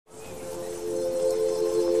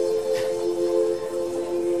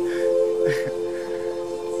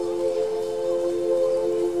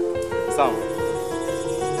Sam.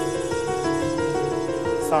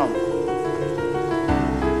 Sam.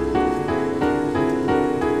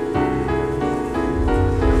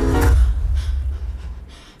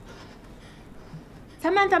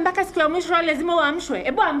 Samantha, mpaka siku ya mwisho lazima uamshwe.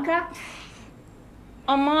 Hebu amka.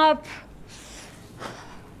 I'm up.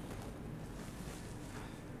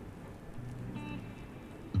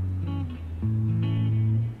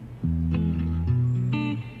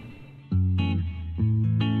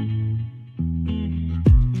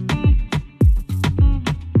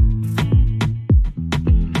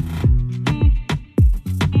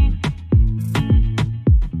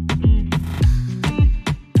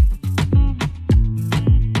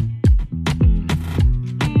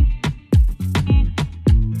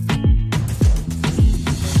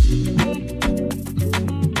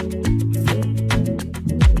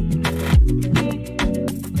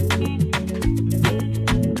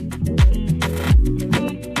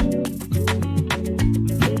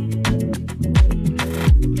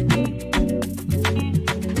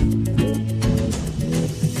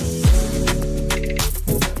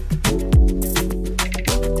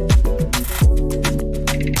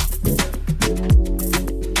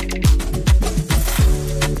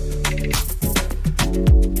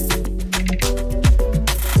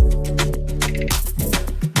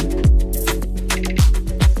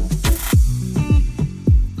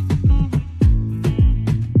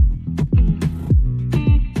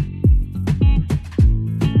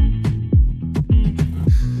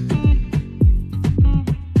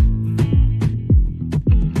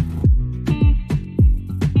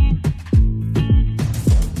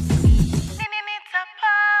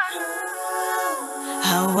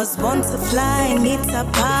 I was born to fly, need to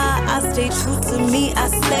pie. I stay true to me, I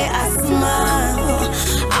slay, I smile.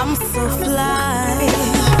 I'm so fly.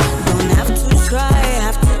 Don't have to try,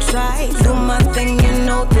 have to try. Do my thing, you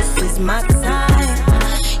know this is my time.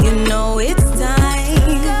 You know it's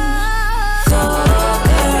time. Go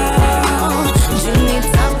girl, you need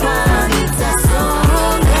to pie, need to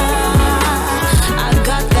song, girl. I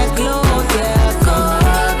got that glow, yeah. Go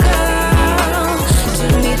girl, you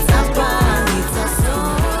need to pie, need to song.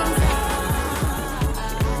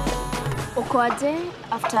 Ukwaje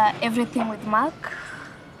after everything with Mark?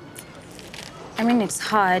 I mean, it's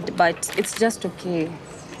hard, but it's just okay.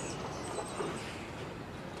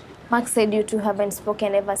 Mark said you two haven't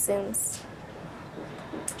spoken ever since.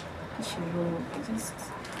 Ciru,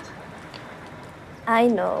 I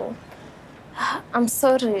know. I'm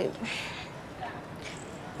sorry.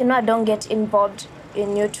 You know, I don't get involved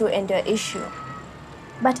in you two and your issue.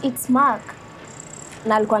 But it's Mark.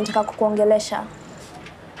 Na alikuwa anataka kukuongelesha.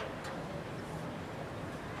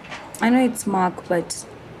 I know it's Mark, but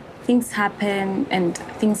things happen and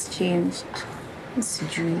things changed. It's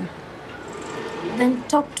Ciru. Then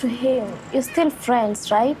talk to him. You're still friends,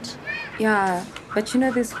 right? Yeah, but you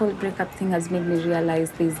know, this whole breakup thing has made me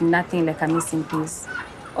realize there's nothing like a missing piece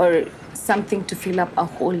or something to fill up a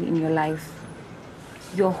hole in your life.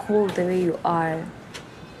 You're whole the way you are.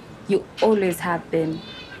 You always have been.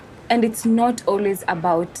 And it's not always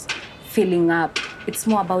about filling up. It's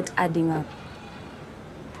more about adding up.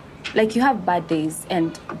 Like, you have bad days,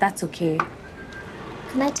 and that's okay.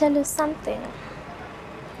 Can I tell you something?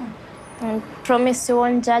 And promise you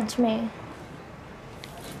won't judge me.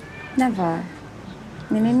 Never.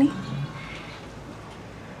 Nini?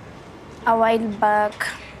 A while back,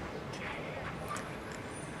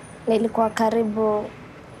 nilikuwa karibu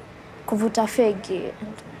kuvuta fegi.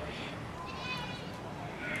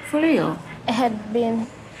 For real? I had been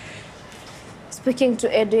speaking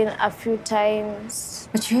to Edwin a few times.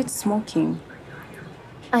 But you hate smoking.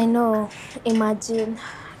 I know, imagine.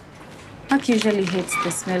 Mark usually hates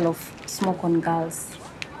the smell of smoke on girls.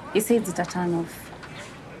 He says it's a turn off.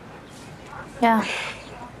 Yeah.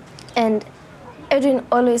 And Edwin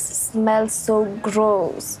always smells so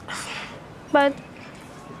gross. But,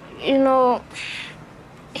 you know,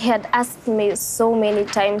 he had asked me so many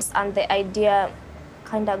times and the idea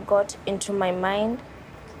kind of got into my mind.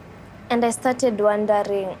 And I started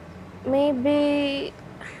wondering, maybe,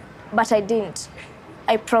 but I didn't.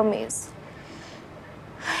 I promise.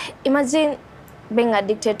 Imagine being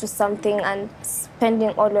addicted to something and spending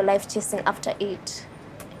all your life chasing after it.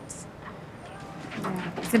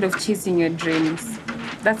 Yeah. Instead of chasing your dreams,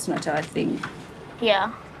 that's not our thing.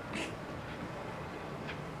 Yeah.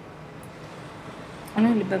 I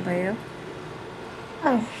know you.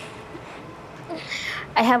 Oh.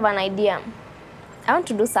 I have an idea. I want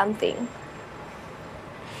to do something.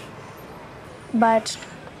 But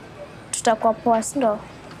tutakuwa poa, ndo?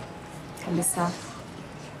 Kabisa.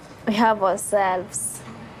 We have ourselves.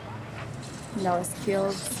 And our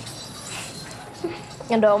skills.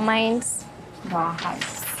 and our minds. And our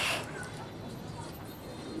hearts.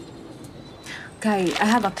 Guy, I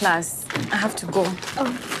have a class. I have to go.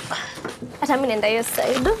 Oh. Hata mimi nenda hiyo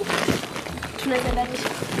side. Tunaweza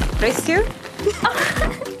Race you?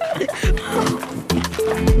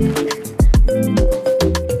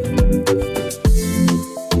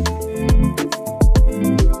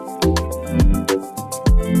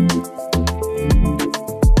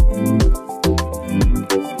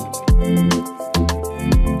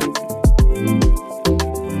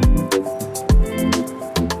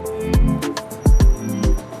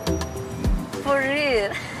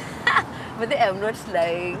 But I'm not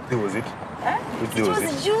lying. Who was it? Huh? Which it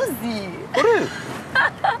was juicy. For real?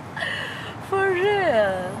 For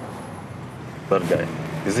real. That guy.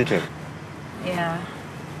 Is it him? Yeah.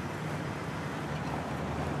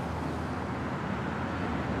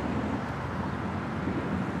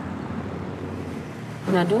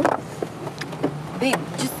 Nadu? Babe,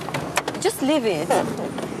 just leave it.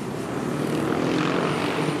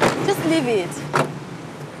 Just leave it.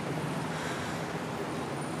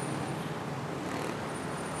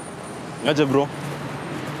 Ngaje bro?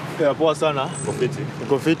 Yeah, poa sana.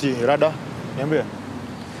 Uko fiti, rada? Niambie.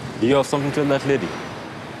 Do you have something to tell that lady?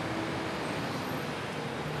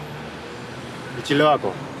 Bichile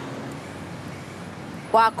wako?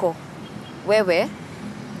 Wako. Wewe.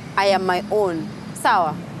 I am my own.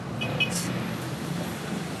 Sawa?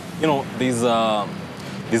 You know,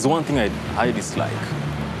 there's one thing I dislike.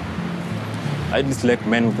 I dislike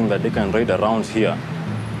men who think that they can ride around here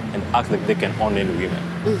and act like they can own any women.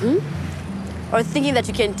 Mm-hmm. Or thinking that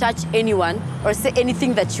you can touch anyone or say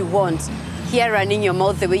anything that you want, here running your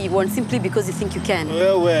mouth the way you want simply because you think you can.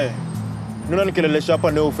 Wewe, nuna nikelelesha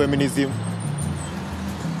hapa neo feminism.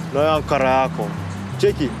 No ya ankara yako.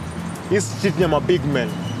 Cheki, this shit ni ma big men.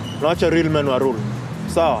 Naacha real men wa rule.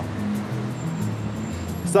 Sawa?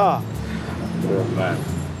 Sawa? Real man.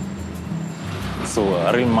 So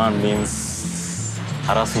a real man means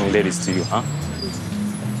harassing ladies to you, huh?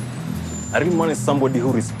 A real man is somebody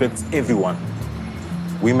who respects everyone.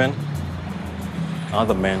 Women,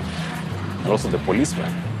 other men, and also the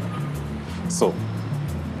policemen. So,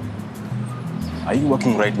 are you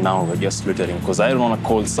working right now or just loitering? Because I don't want to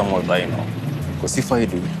call someone right now. Because if I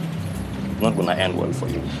do, it's not going to end well for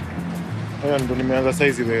you. Haya ndo nimeanza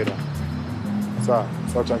saizi wera. Sawa,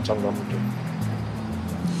 sawa changamoto.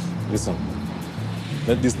 Listen,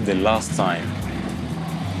 let this be the last time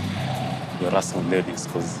you're harassing ladies,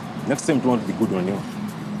 because next time it won't be good on you.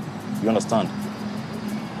 You understand?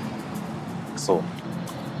 So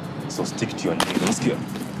stick to your lane. Let's go.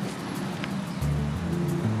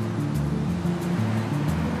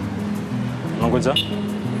 Nangoja?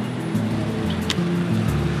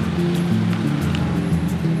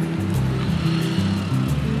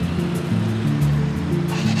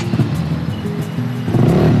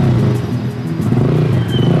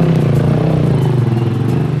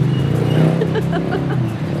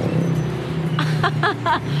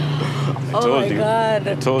 Oh my God.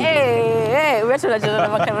 I told you. Hey, we're trying to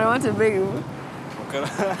want to bring him.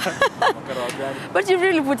 But you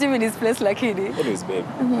really put him in his place like he did. Anyways, babe,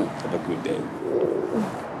 have a good day.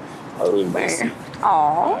 I'll really miss you.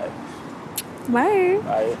 Aww. Bye.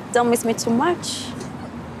 Bye. Don't miss me too much.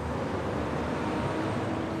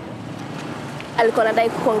 Alikuwa anadai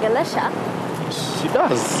kukuongelesha. She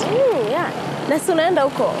does. Yeah. Na si unaenda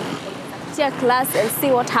huko. Tia class and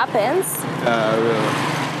see what happens.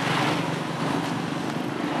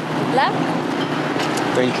 Luck?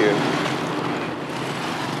 Thank you.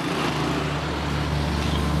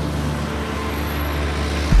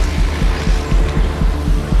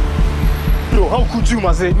 Bro, how could you,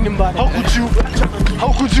 Maze? How could you?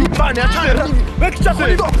 How could you? Bani, achana. Wewe kichako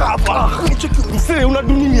nitoka hapa. Msee,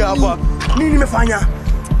 unadu nini hapa? Nini nimefanya?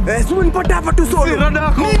 Sio nipata hapa tu solo.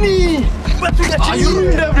 Nini? You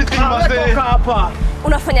ruined everything, Maze. Toka hapa.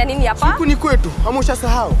 Unafanya nini hapa? Huku ni kwetu, ama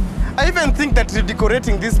ushasahau? I even think that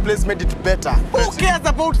redecorating this place made it better. Who cares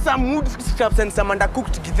about some wood scraps and some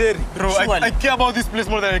undercooked githeri? Bro, I care about this place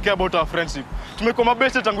more than I care about our friendship. Tumekuwa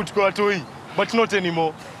mabeste tangu tukiwa watoi, but not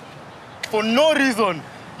anymore. For no reason,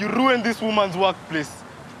 you ruined this woman's workplace.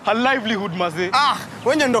 Her livelihood, Maze.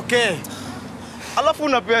 Wenye ndoke. Alafu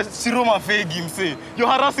unapea Ciru mafegi, mse.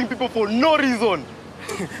 You're harassing people for no reason.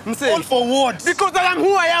 Mse. All for what? Because I am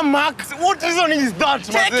who I am, Mark. What reason is that,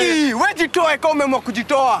 Maze? Cheki, wewe jitoe kama umeamua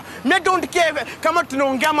kujitoa. Me don't care kama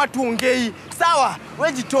tunaongea ama tuongei. Sawa,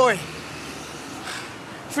 wewe jitoe.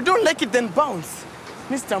 If you don't like it, then bounce.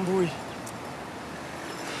 Mr. Mbui.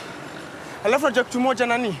 Alafu najua kitu moja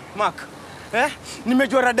nani, Mark?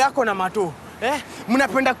 Nimejua rada yako na mato.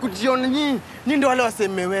 Mnapenda kujiona nyinyi ndio wale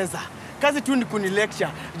wasemeweza. kazi tu ni kuni-lecture.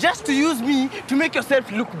 Just to use me to make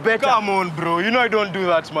yourself look better. Come on, bro. You know I don't do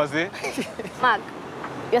that, Maze. Mark,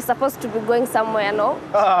 you're supposed to be going somewhere, no?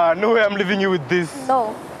 No way I'm leaving you with this.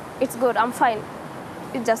 No, it's good. I'm fine.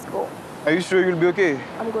 You just go. Are you sure you'll be okay?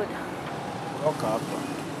 I'm good. Okay.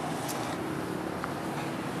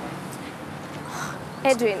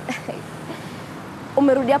 Edwin,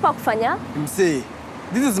 umerudi hapa kufanya? Msee,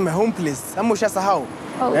 this is my home place. Ama ushasahau?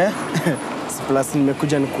 Oh. Plus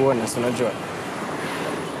nimekuja nikuone, si unajua.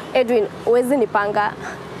 Edwin, huwezi nipanga.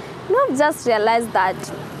 No, I've just realized that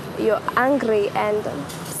you're angry and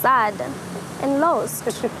sad and lost.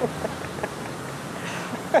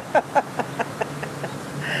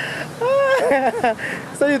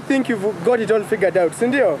 So you think you've got it all figured out,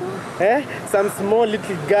 sindio? Some small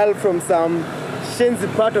little girl from some shenzi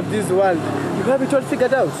part of this world. You have it all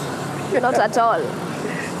figured out? Not at all.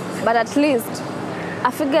 But at least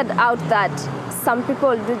I figured out that some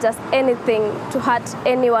people do just anything to hurt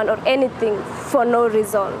anyone or anything for no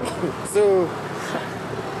reason. So,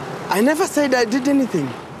 I never said I did anything.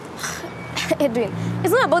 Edwin,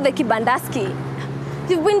 it's not about the kibandaski.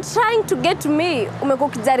 You've been trying to get to me. Umekuwa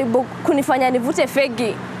ukijaribu kunifanya nivute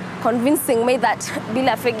fegi, convincing me that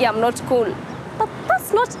bila fegi I'm not cool. But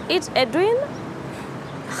that's not it, Edwin.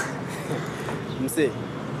 Mse,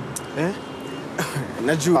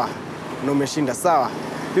 najua, na umeshinda, sawa.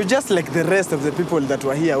 You're just like the rest of the people that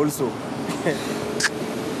were here also.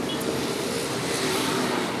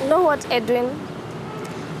 You know what, Edwin?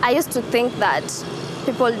 I used to think that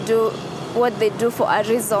people do what they do for a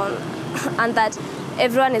reason and that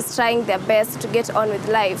everyone is trying their best to get on with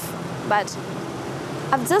life. But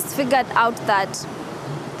I've just figured out that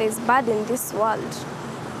there's bad in this world.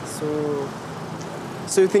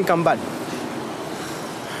 So you think I'm bad?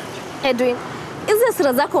 Edwin, hizi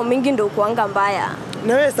hasira zako mingi ndio kuanga mbaya.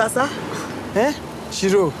 Na wewe sasa?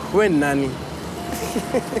 Ciru, wewe ni nani?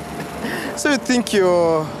 So you think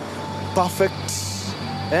you're perfect,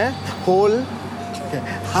 whole,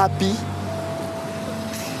 happy?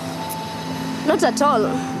 Not at all.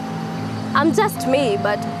 I'm just me,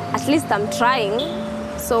 but at least I'm trying.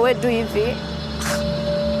 So where do you be?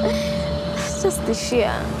 It's just the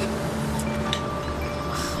sheer.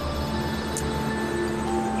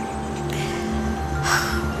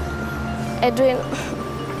 Edwin,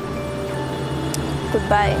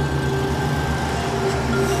 goodbye.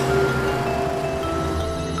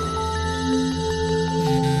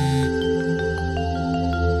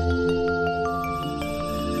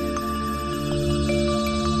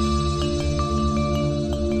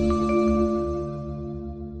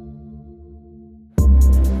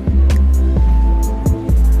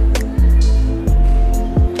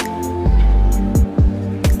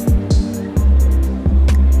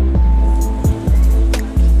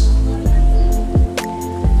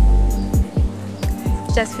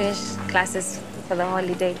 Just finished classes for the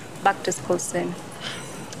holiday. Back to school soon.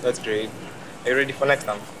 That's great. Are you ready for next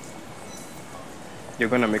time? You're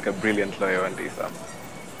gonna make a brilliant lawyer one day, Sam.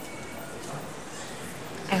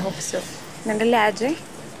 I hope so. Naendelea aje?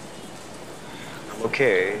 I'm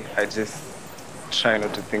okay. I just try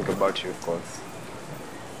not to think about you, of course.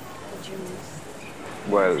 What do you mean?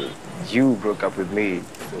 Well, you broke up with me,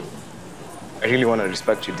 so I really want to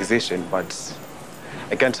respect your decision, but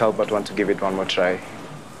I can't help but want to give it one more try.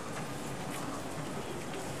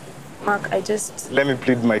 Mark, I just... Let me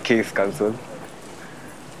plead my case, counsel.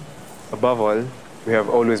 Above all, we have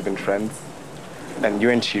always been friends, and you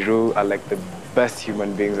and Ciru are like the best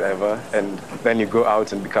human beings ever, and then you go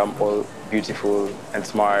out and become all beautiful and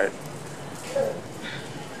smart.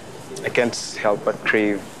 I can't help but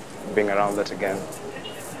crave being around that again.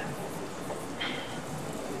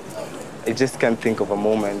 I just can't think of a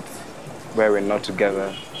moment where we're not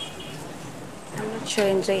together. I'm not sure I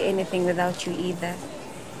enjoy anything without you either.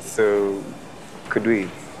 So, could we?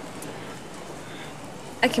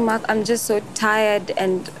 Okay, Mark, I'm just so tired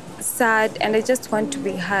and sad, and I just want to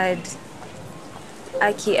be heard.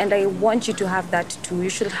 Aki, and I want you to have that too. You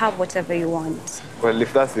should have whatever you want. Well,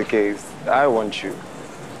 if that's the case, I want you.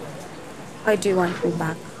 Why do you want me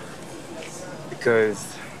back?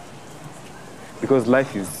 Because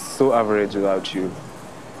life is so average without you.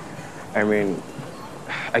 I mean,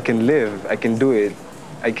 I can live, I can do it,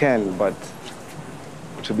 I can, but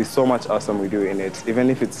it would be so much awesome with you in it, even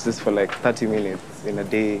if it's just for like 30 minutes in a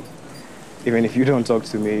day, even if you don't talk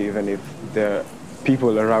to me, even if there are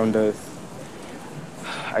people around us.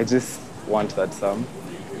 I just want that, Sam.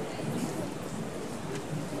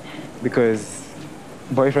 Because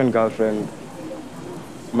boyfriend, girlfriend,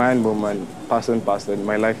 man, woman, person,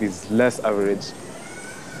 my life is less average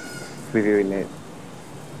with you in it.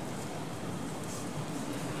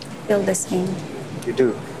 feel the same. You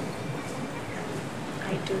do?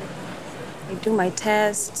 I do. I do my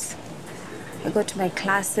tests. I go to my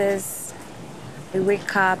classes. I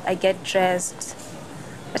wake up, I get dressed.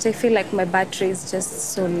 But I feel like my battery is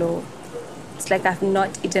just so low. It's like I've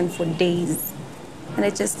not eaten for days. And I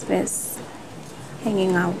just miss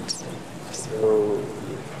hanging out.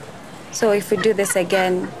 So if we do this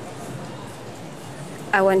again,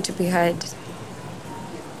 I want to be heard.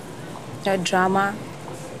 No drama,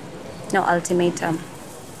 no ultimatum.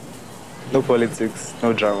 No politics,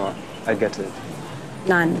 no drama. I get it.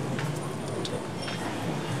 None.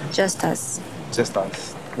 Just us. Just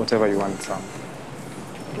us. Whatever you want, Sam.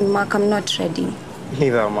 Mark, I'm not ready.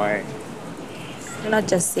 Neither am I. You're not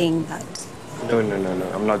just saying that. No.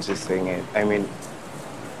 I'm not just saying it. I mean,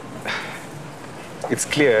 it's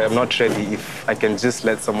clear I'm not ready if I can just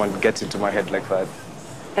let someone get into my head like that.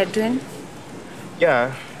 Edwin?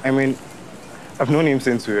 Yeah, I mean, I've known him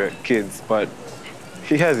since we were kids, but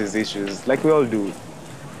he has his issues, like we all do.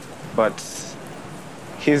 But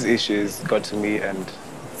his issues got to me and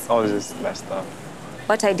it's all just messed up.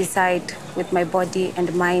 What I decide with my body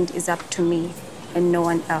and mind is up to me and no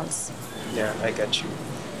one else. Yeah, I get you.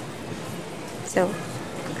 So,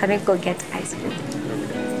 can we go get ice cream?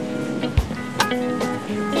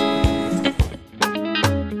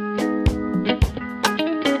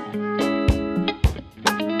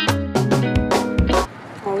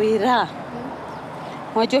 Mawira,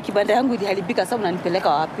 unajua kibanda yangu iliharibika, sasa unanipeleka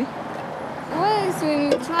wapi? Wewe si ni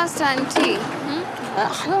trust auntie.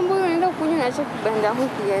 Wewe mbona unaenda kunywa na cha kibanda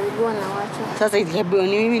huku kiharibiwa na watu? Sasa iliharibiwa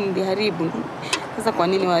ni mimi niliharibu. Sasa kwa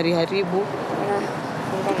nini waliharibu?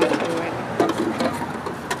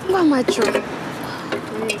 Mbona macho?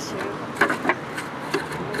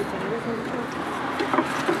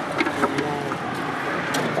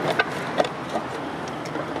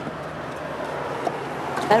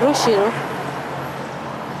 Ciru.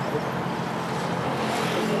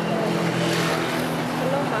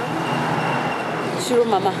 Ciru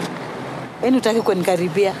mama. Yaani hutaki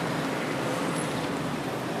kunikaribia.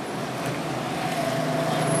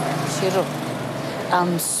 Ciru.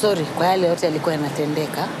 I'm sorry kwa yale yote yalikuwa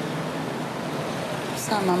yanatendeka.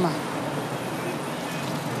 Sawa mama.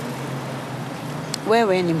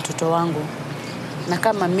 Wewe ni mtoto wangu. Na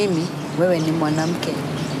kama mimi, wewe ni mwanamke.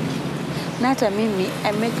 Na hata mimi,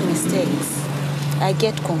 I make mistakes. I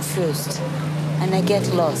get confused. And I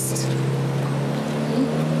get lost.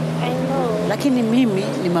 I know. Lakini mimi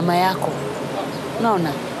ni mama yako.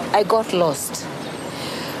 Unaona? I got lost.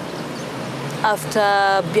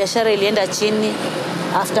 After biashara ilienda chini,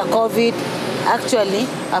 after COVID, actually,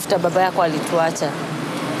 after baba yako alituacha.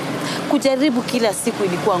 Kujaribu kila siku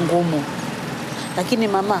ilikuwa ngumu. Lakini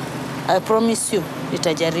mama, I promise you,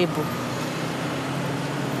 nitajaribu.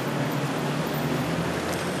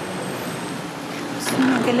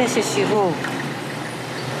 Ongeleshe Ciru.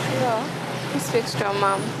 You speak to your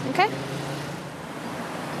mom, okay?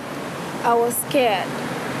 I was scared.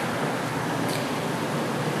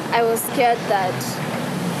 I was scared that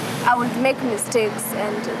I would make mistakes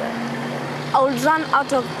and I would run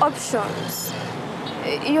out of options.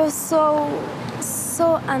 You're so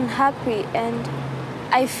unhappy and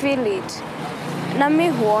I feel it. Na mi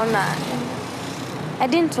huona. I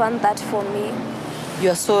didn't want that for me. You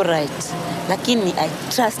are so right. Lakini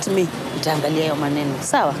trust me, nitaangalia hiyo maneno.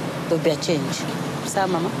 Sawa? There'll be a change. Sawa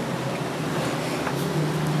mama?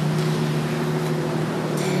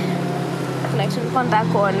 Kuna kitu nilikuwa nataka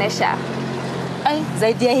kuonesha. Ai,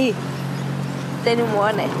 zaidi ya hii. Then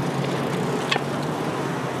muone.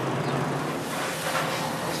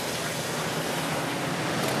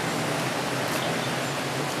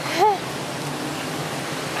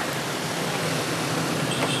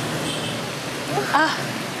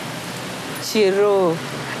 Ciru,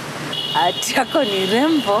 ati yako ni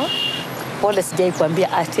rembo. Pole sijai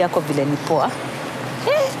kuambia ati yako vile ni poa.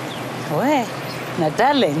 We, na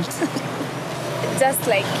talent. Just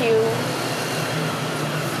like you.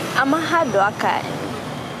 I'm a hard worker.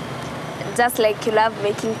 Just like you love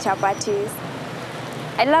making chapatis.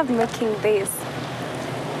 I love making this.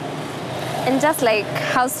 And just like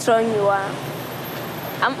how strong you are,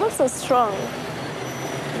 I'm also strong.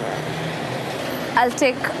 I'll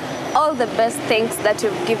take all the best things that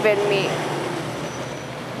you've given me.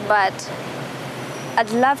 But I'd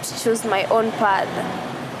love to choose my own path.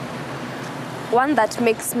 One that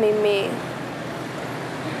makes me me.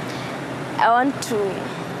 I want to,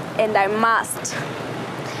 and I must,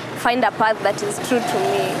 find a path that is true to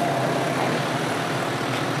me.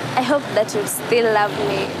 I hope that you'll still love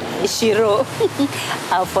me. Ciru,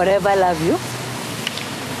 I'll forever love you.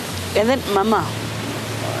 And then, Mama,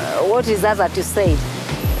 what is that you said?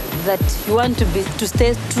 that you want to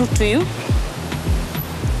stay true to you.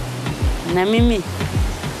 Na mimi,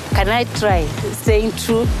 can I try staying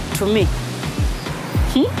true to me?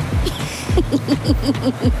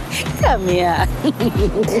 Come here.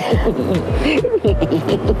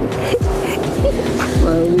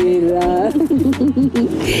 Mamila.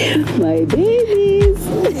 My babies.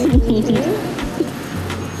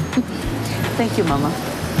 Thank you, Mama.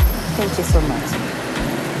 Thank you so much.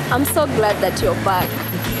 I'm so glad that you're back.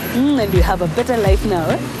 And you have a better life now,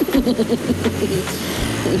 eh?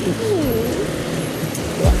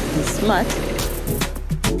 You're smart.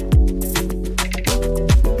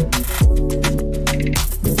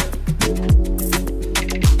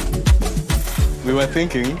 We were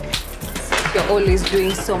thinking. You're always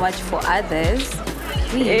doing so much for others.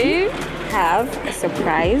 We have a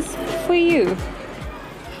surprise for you.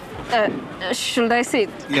 Should I sit?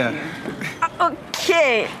 Yeah.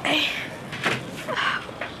 Okay.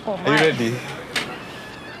 Oh, Are you ready?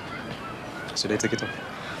 Should I take it off?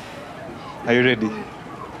 Are you ready?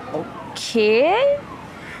 Okay.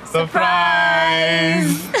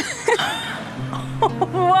 Surprise!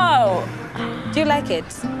 Wow. Do you like it?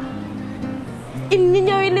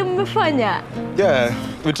 Yeah,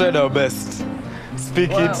 we tried our best.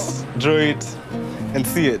 Speak it, draw it, and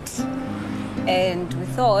see it. And we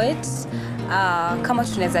thought, kama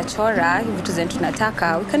tunaweza chora hivi vitu zenye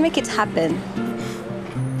tunataka, we can make it happen.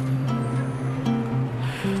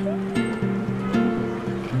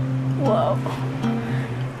 Wow.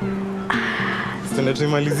 Tuende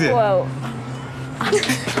tuimalizie. Wow.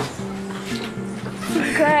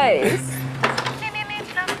 Guys.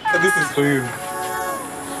 This is for you.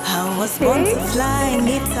 I was born to fly,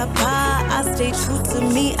 need to pie. I stay true to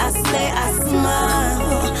me, I slay, I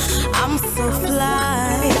smile. I'm so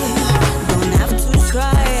fly. Don't have to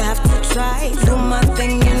try. Do my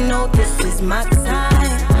thing, you know this is my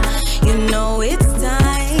time. You know it's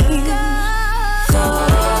time. Go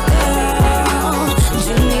girl,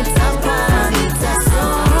 you need to pie, need to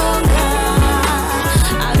song.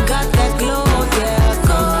 I got that glow, yeah.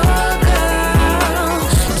 Go girl,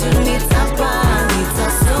 you need to pie, need to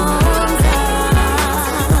song.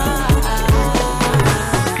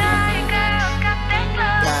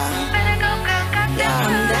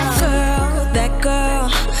 I'm that girl.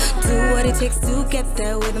 Do what it takes to get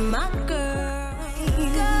there with my girl.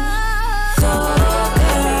 Go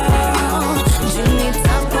girl, you need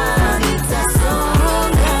to buy, need to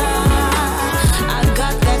song. I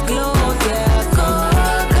got that glow, yeah. Go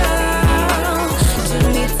girl, you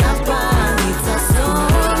need to buy, need to song.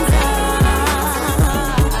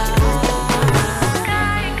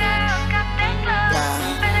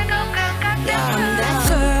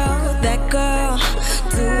 I'm that girl.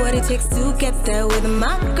 Do what it takes to get there with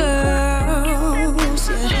my girls.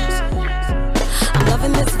 Yeah. I'm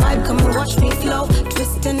loving this vibe, come and watch me flow.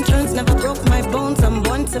 Twists and turns, never broke my bones. I'm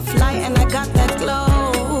born to fly and I got that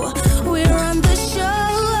glow.